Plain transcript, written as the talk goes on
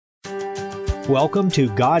welcome to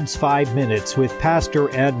God's 5 Minutes with Pastor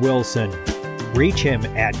Ed Wilson. Reach him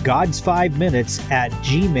at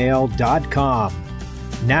gods5minutes@gmail.com.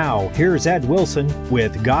 Now, here's Ed Wilson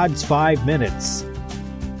with God's 5 Minutes.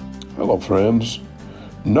 Hello, friends.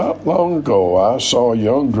 Not long ago, I saw a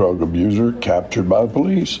young drug abuser captured by the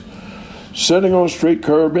police, sitting on a street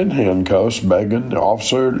curb in handcuffs, begging the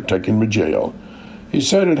officer to take him to jail. He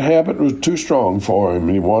said his habit was too strong for him,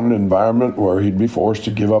 and he wanted an environment where he'd be forced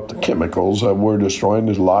to give up the chemicals that were destroying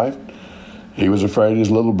his life. He was afraid his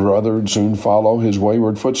little brother would soon follow his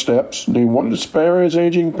wayward footsteps, and he wanted to spare his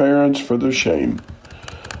aging parents for their shame.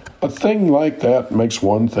 A thing like that makes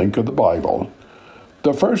one think of the Bible.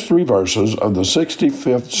 The first 3 verses of the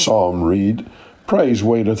 65th Psalm read, "Praise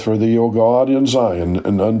waiteth for thee, O God, in Zion,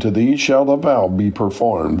 and unto thee shall the vow be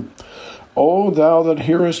performed. O thou that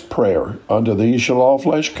hearest prayer, unto thee shall all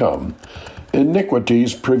flesh come.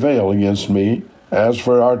 Iniquities prevail against me. As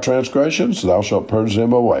for our transgressions, thou shalt purge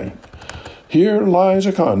them away." Here lies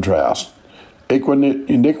a contrast.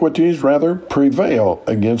 Iniquities prevail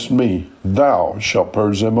against me. Thou shalt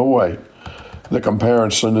purge them away. The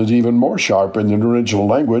comparison is even more sharp in the original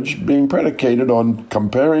language, being predicated on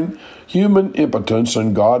comparing human impotence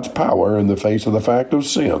and God's power in the face of the fact of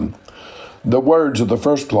sin. The words of the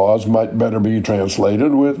first clause might better be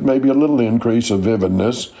translated with maybe a little increase of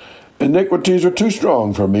vividness. Iniquities are too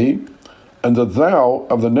strong for me. And the thou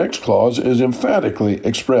of the next clause is emphatically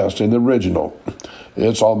expressed in the original.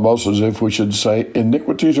 It's almost as if we should say,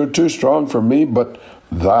 iniquities are too strong for me, but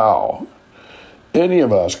thou. Any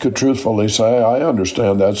of us could truthfully say, I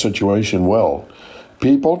understand that situation well.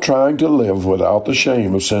 People trying to live without the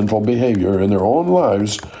shame of sinful behavior in their own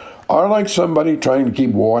lives are like somebody trying to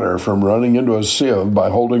keep water from running into a sieve by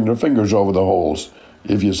holding their fingers over the holes.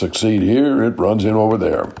 If you succeed here, it runs in over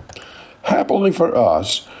there. Happily for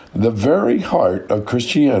us, the very heart of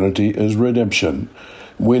Christianity is redemption.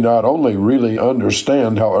 We not only really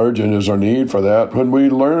understand how urgent is our need for that when we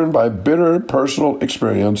learn by bitter personal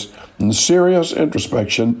experience and serious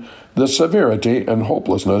introspection the severity and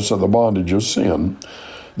hopelessness of the bondage of sin.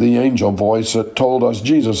 The angel voice that told us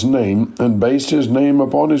Jesus' name and based his name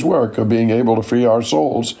upon his work of being able to free our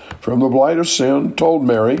souls from the blight of sin told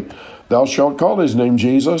Mary, "Thou shalt call his name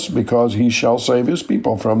Jesus, because he shall save his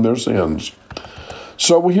people from their sins."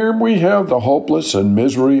 So here we have the hopeless and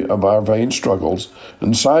misery of our vain struggles,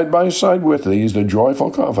 and side by side with these, the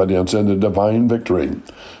joyful confidence in the divine victory.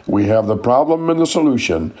 We have the problem and the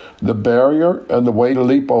solution, the barrier and the way to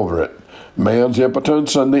leap over it, man's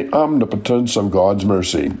impotence and the omnipotence of God's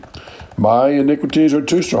mercy. My iniquities are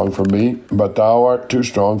too strong for me, but thou art too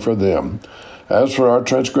strong for them. As for our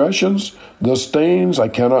transgressions, the stains I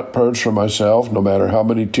cannot purge from myself, no matter how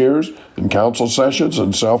many tears and council sessions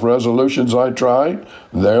and self-resolutions I try,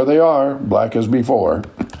 there they are, black as before.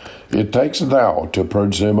 It takes thou to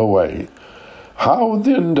purge them away. How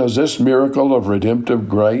then does this miracle of redemptive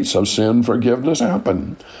grace, of sin forgiveness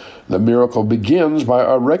happen? The miracle begins by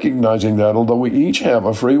our recognizing that although we each have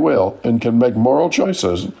a free will and can make moral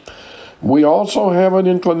choices, we also have an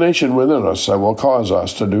inclination within us that will cause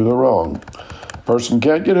us to do the wrong. A person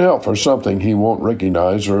can't get help for something he won't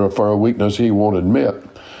recognize or for a weakness he won't admit.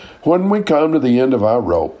 When we come to the end of our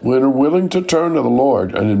rope, we are willing to turn to the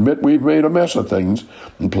Lord and admit we've made a mess of things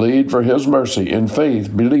and plead for his mercy in faith,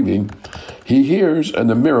 believing, he hears and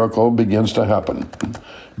the miracle begins to happen.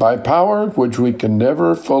 By power which we can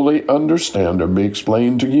never fully understand or be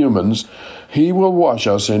explained to humans, he will wash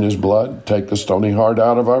us in his blood, take the stony heart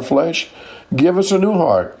out of our flesh, give us a new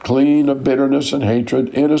heart, clean of bitterness and hatred,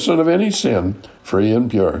 innocent of any sin, free and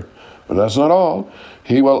pure. But that's not all.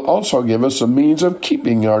 He will also give us a means of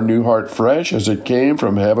keeping our new heart fresh as it came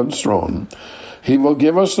from heaven's throne. He will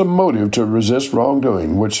give us the motive to resist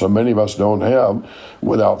wrongdoing, which so many of us don't have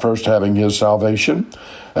without first having his salvation.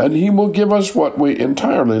 And he will give us what we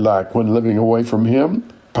entirely lack when living away from him,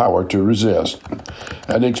 power to resist.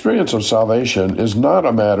 An experience of salvation is not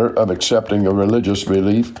a matter of accepting a religious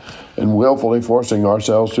belief and willfully forcing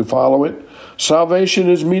ourselves to follow it. Salvation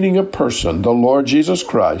is meeting a person, the Lord Jesus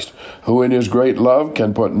Christ, who in his great love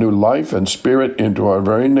can put new life and spirit into our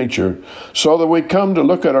very nature, so that we come to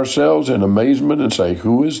look at ourselves in amazement and say,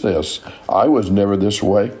 who is this? I was never this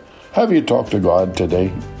way. Have you talked to God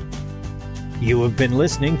today? You have been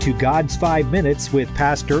listening to God's 5 Minutes with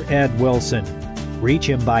Pastor Ed Wilson. Reach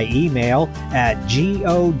him by email at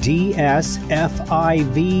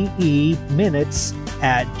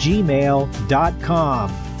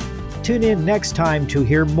godsfiveminutes@gmail.com. Tune in next time to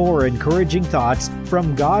hear more encouraging thoughts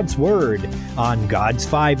from God's Word on God's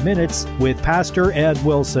 5 Minutes with Pastor Ed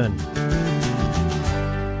Wilson.